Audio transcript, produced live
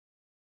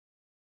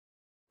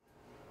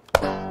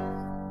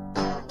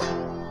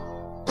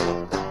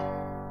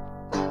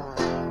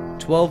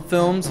"12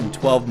 films in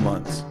 12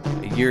 months,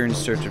 a year in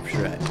search of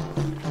Shrek.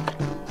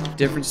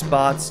 Different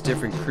spots,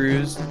 different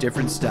crews,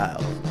 different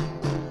styles.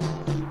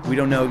 We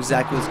don't know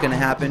exactly what's going to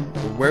happen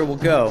or where we'll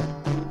go,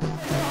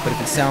 but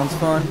if it sounds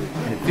fun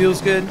and it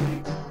feels good,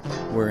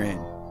 we're in."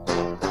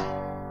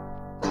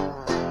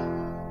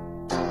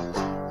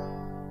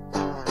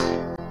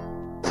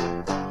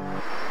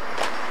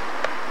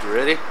 You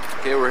ready?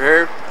 Okay, we're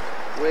here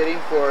waiting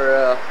for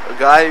a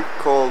guy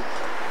called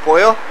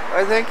Pollo,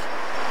 I think.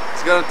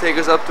 He's gonna take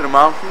us up to the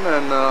mountain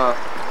and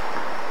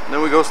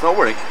then we go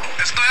snowboarding.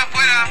 Estoy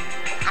afuera,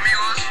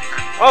 amigos.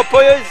 Oh,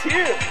 Pollo is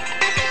here!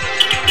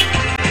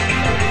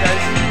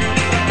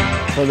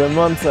 For the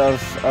month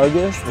of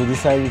August, we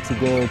decided to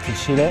go to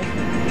Chile.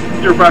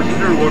 Dear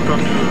passenger, welcome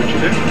to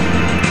Chile.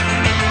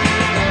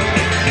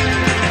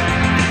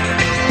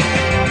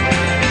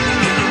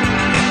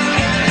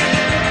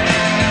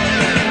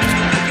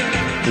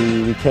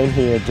 We came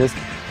here just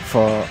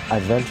for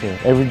adventure.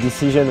 Every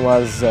decision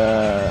was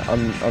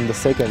on the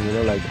second, you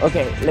know, like,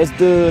 okay, let's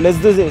do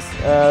this.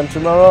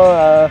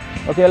 Tomorrow,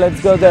 okay,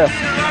 let's go there.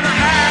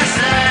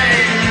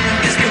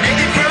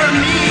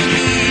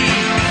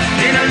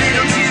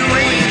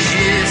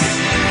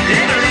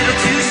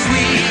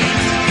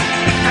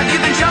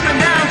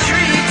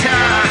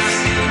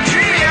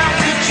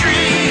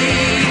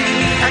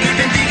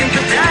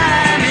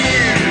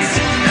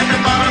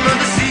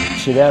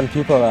 Chilean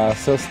people are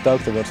so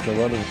stoked about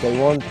snowboarding. They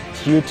want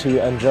you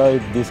to enjoy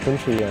this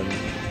country, and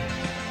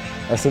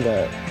I think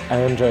I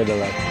enjoyed a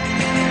lot.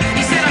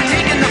 He said, "I'm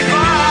taking the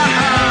fun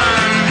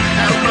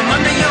out from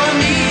under your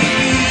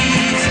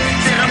knees."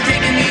 Said, "I'm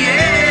taking the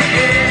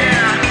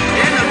air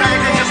and the ride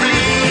that just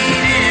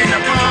leading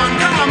upon.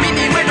 Come on, meet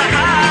me with the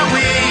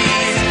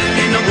highways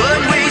in the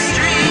one-way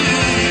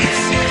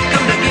streets.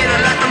 Come together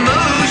like the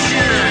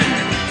motion."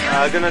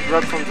 I'm gonna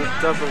drop from the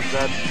top of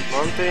that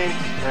mountain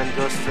and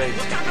go straight.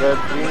 But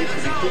we need to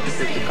be quick because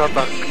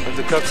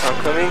the cops are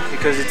coming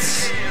because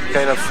it's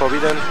kind of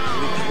forbidden.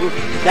 We need to move.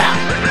 Yeah.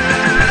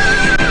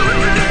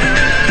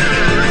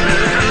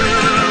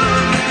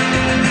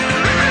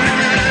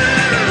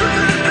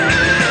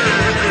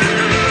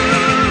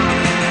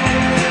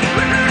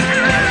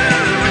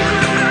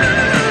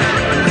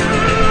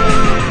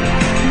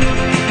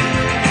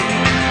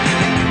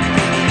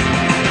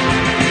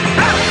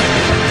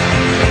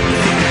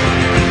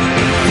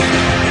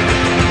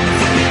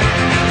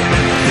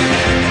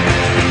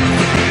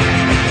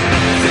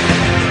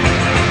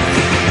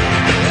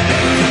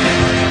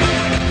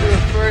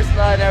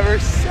 Ever,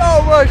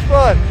 so much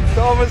fun.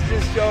 Thomas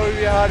just showing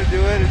me how to do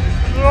it.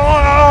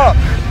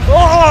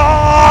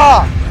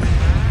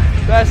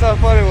 That's how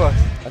fun it was.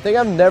 I think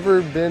I've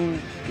never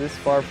been this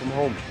far from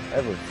home,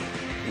 ever.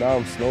 Now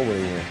I'm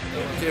snowboarding here.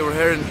 Okay, we're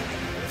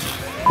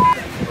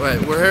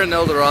here in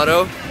El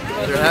Dorado.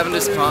 They're having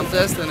this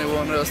contest and they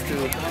wanted us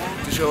to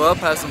show up,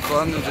 have some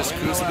fun and just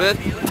cruise a bit.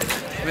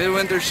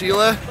 Midwinter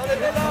Chile.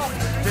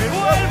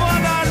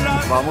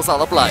 Vamos a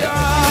la playa.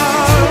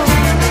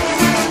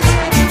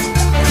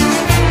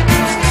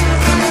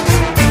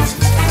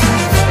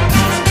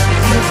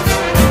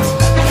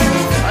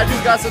 I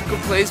just got some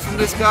complaints from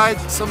this guy.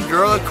 Some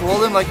girl that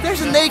called him like,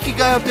 "There's a naked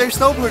guy up there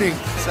snowboarding."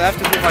 So I have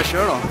to put my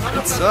shirt on.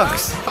 It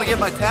sucks. I gotta get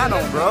my tan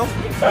on, bro.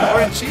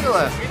 We're in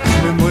Chile.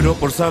 Me muero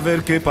por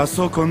saber qué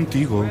pasó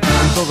contigo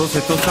en todos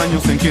estos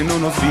años en que no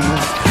nos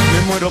vimos.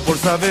 Me muero por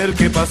saber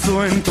qué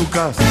pasó en tu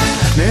casa.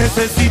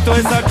 Necesito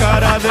esa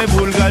cara de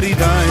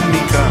vulgaridad en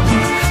mi cama.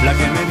 La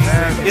que me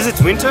dice, Is it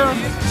winter?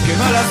 qué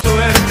mala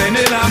suerte en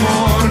el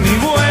amor, ni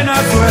buena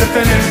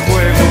suerte en el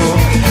juego.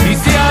 Y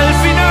si al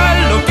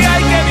final lo que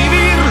hay que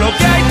vivir, lo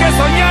que hay que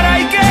soñar,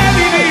 hay que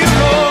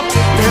vivirlo.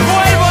 Te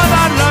vuelvo a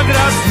dar las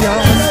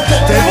gracias.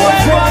 Te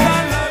vuelvo a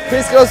dar las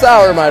Pisco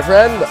Sour, my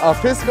friend. A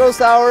Pisco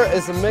Sour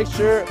is a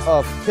mixture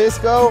of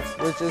Pisco,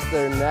 which is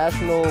their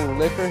national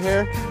liquor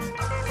here.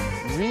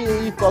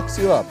 Really fucks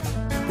you up.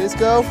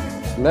 Pisco,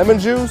 lemon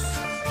juice,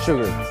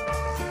 sugar.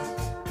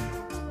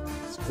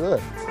 It's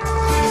good.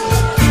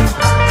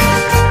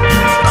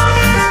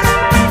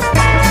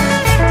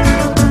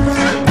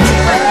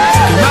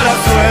 mala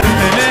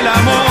suerte en el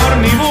amor,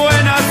 ni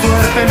buena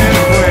suerte en el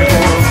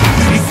juego.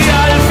 Y si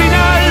al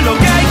final lo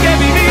que hay que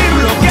vivir,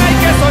 lo que hay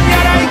que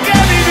soñar, hay que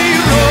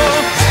vivirlo.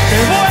 Te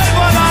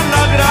vuelvo a dar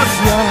las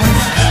gracias,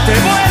 te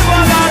vuelvo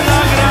a dar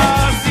las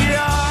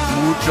gracias.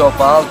 Mucho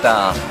falta.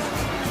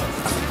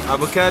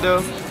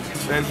 Avocado.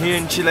 And here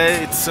in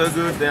Chile, it's so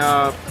good. There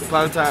are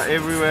palta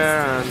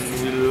everywhere, and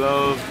we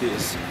love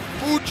this.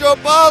 Mucho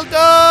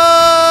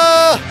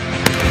falta.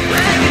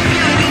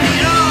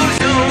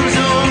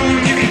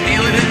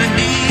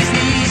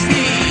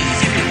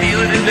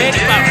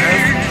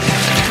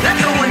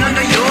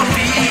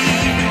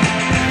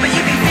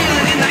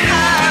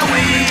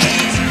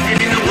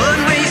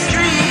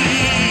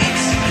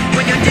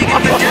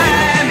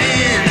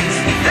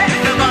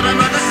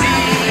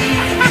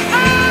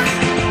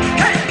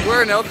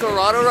 We're in El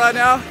Dorado right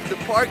now. The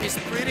park is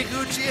pretty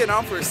good Gucci and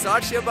I'm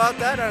Versace about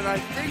that, and I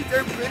think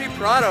they're pretty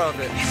proud of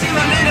it. You seem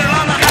a little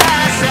on the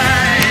high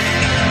side,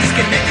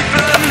 disconnected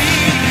from me,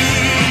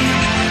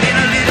 and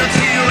a little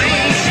too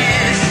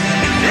anxious,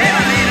 and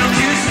a little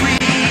too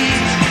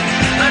sweet.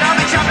 But I'll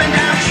be chopping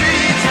down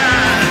tree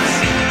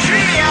tops,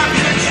 tree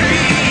after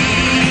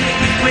tree,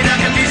 without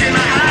confusing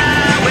my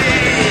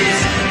highways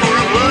for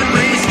a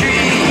one-way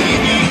street.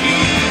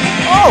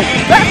 Oh,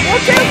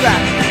 what is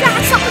that?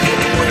 Got something to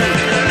do.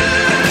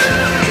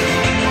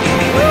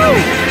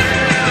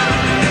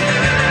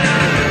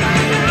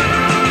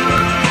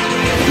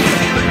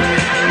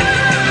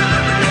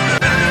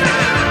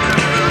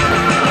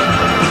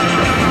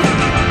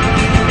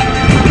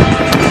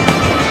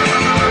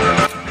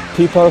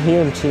 People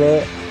here in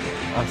Chile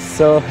are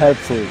so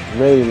helpful,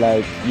 really,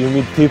 like you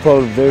meet people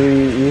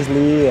very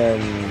easily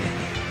and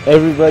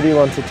everybody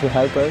wanted to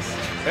help us.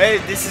 Hey,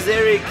 this is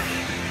Eric.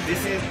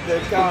 This is the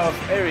car of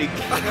Eric.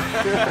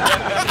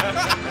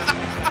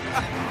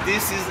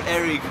 This is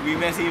Eric. We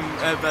met him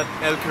up at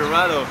El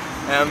Corrado.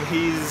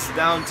 He's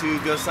down to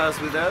go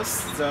south with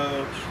us,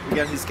 so we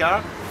got his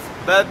car.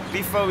 But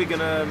before we're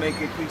gonna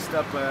make a quick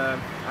stop at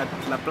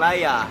La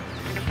Playa.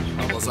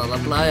 Vamos a la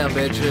playa,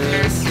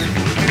 bitches.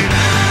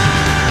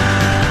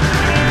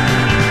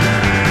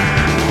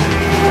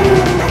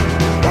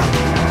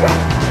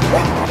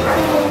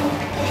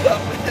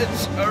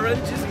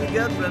 Oranges we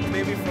got, but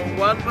maybe for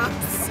 1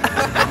 month.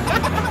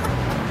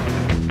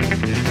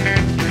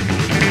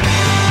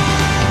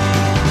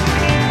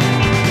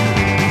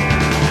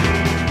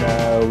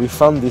 We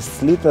found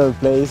this little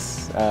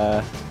place,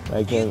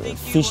 like a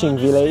fishing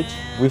village.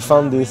 We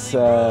found this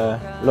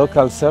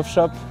local surf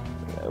shop.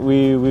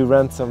 We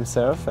rent some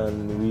surf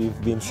and we've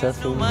been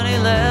surfing. Money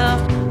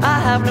left, I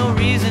have no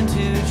reason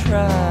to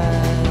try.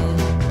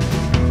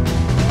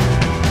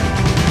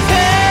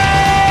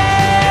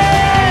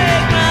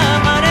 Take my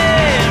money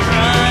and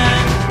run.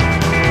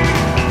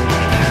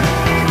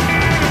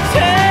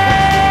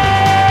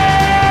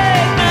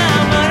 Take my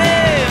money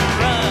and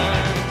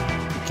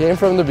run. Came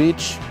from the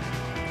beach,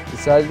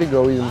 decided to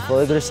go even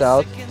further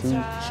south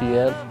to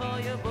Chile.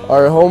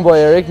 Our homeboy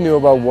Eric knew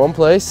about one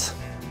place.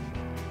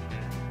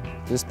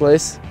 This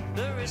place,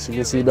 as you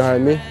can see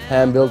behind me,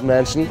 hand-built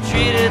mansion.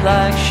 Treated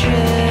like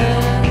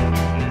shit.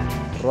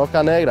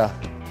 Roca Negra.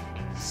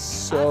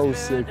 So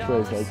sick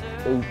place, like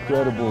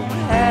incredible.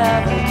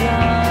 Have I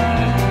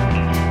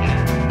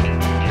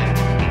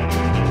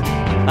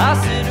done? I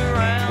sit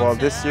around. Well,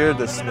 this year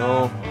the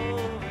snow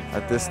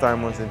at this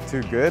time wasn't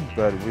too good,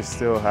 but we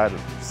still had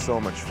so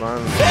much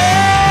fun. Take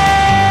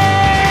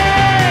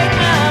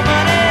my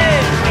money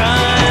and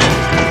run.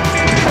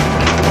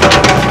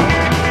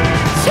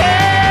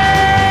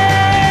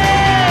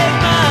 Take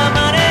my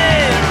money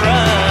and run.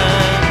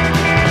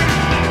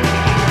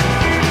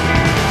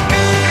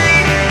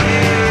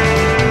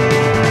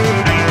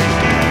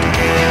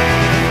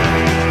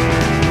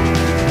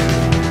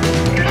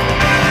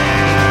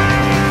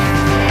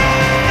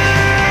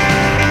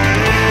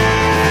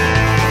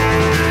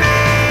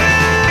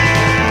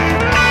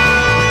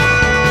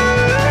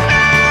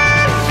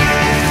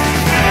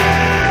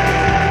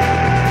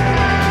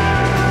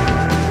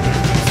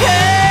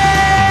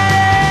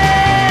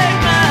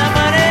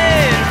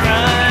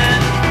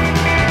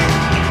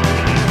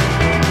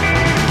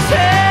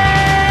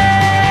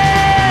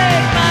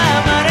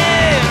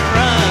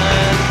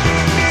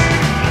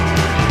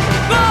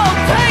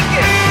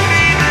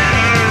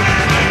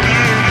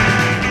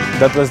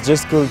 That was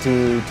just cool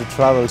to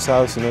travel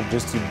south, you know,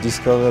 just to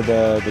discover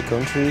the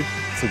country.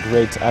 It's a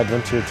great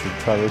adventure to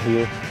travel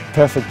here.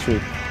 Perfect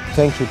trip.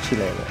 Thank you,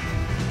 Chile.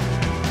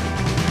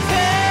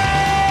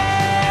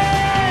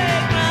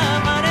 Take my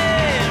money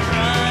and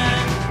run.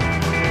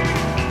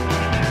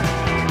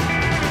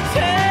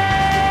 Take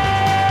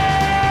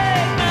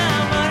my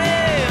money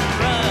and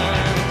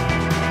run.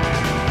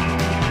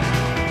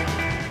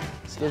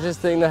 Sketchiest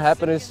thing that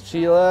happened in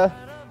Chile.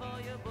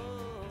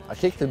 I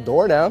kicked the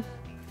door down.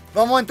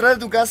 Vamos a entrar a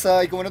tu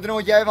casa y como no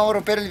tenemos llave vamos a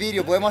romper el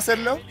vidrio. ¿Podemos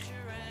hacerlo?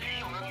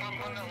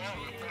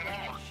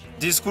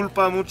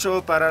 Disculpa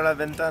mucho para la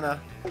ventana.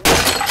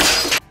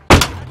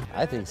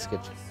 I think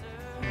sketchy.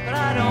 But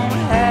I don't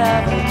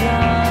have a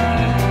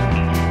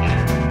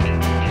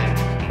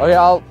gun. Okay,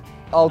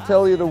 I'll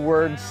tell you the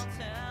words,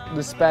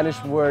 the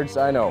Spanish words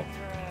I know.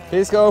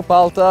 Pisco,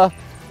 palta,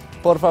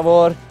 por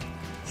favor,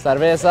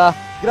 cerveza,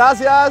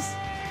 gracias.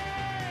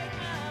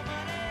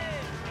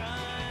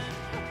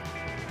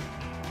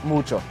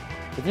 Mucho.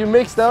 If you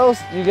mix those,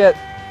 you get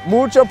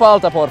mucho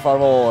palta, por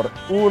favor.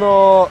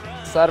 Uno,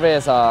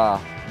 cerveza,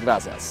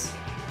 gracias.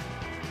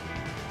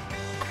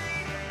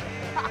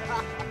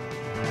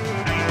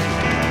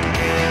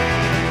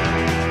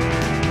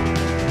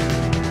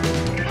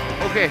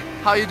 Okay,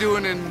 how you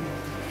doing in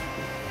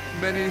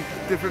many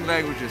different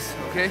languages,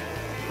 okay?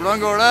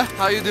 Rangora,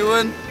 how you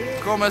doing?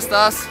 ¿Cómo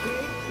estás?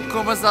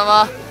 ¿Cómo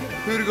estaba?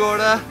 Hur går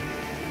det?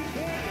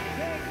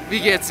 Wie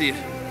geht's dir?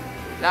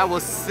 That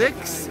was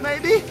 6,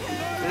 maybe?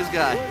 This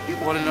guy, you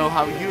want to know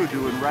how you're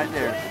doing right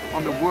there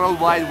on the World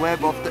Wide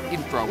Web of the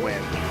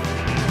infraweb.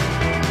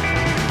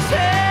 Take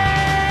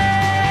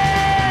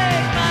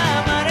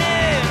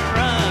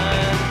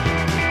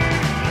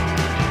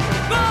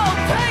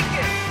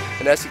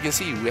as you can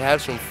see, we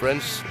have some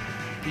French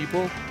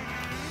people.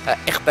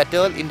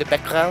 Expatel in the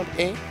background,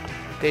 eh?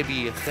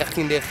 Maybe recht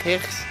in the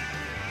rechts.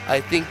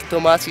 I think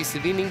Thomas is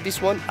winning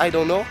this one. I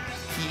don't know.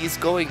 He is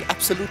going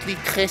absolutely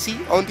crazy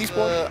on this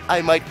one.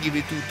 I might give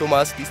it to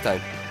Thomas this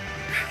time.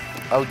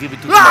 I'll give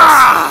it to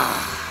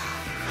Thomas.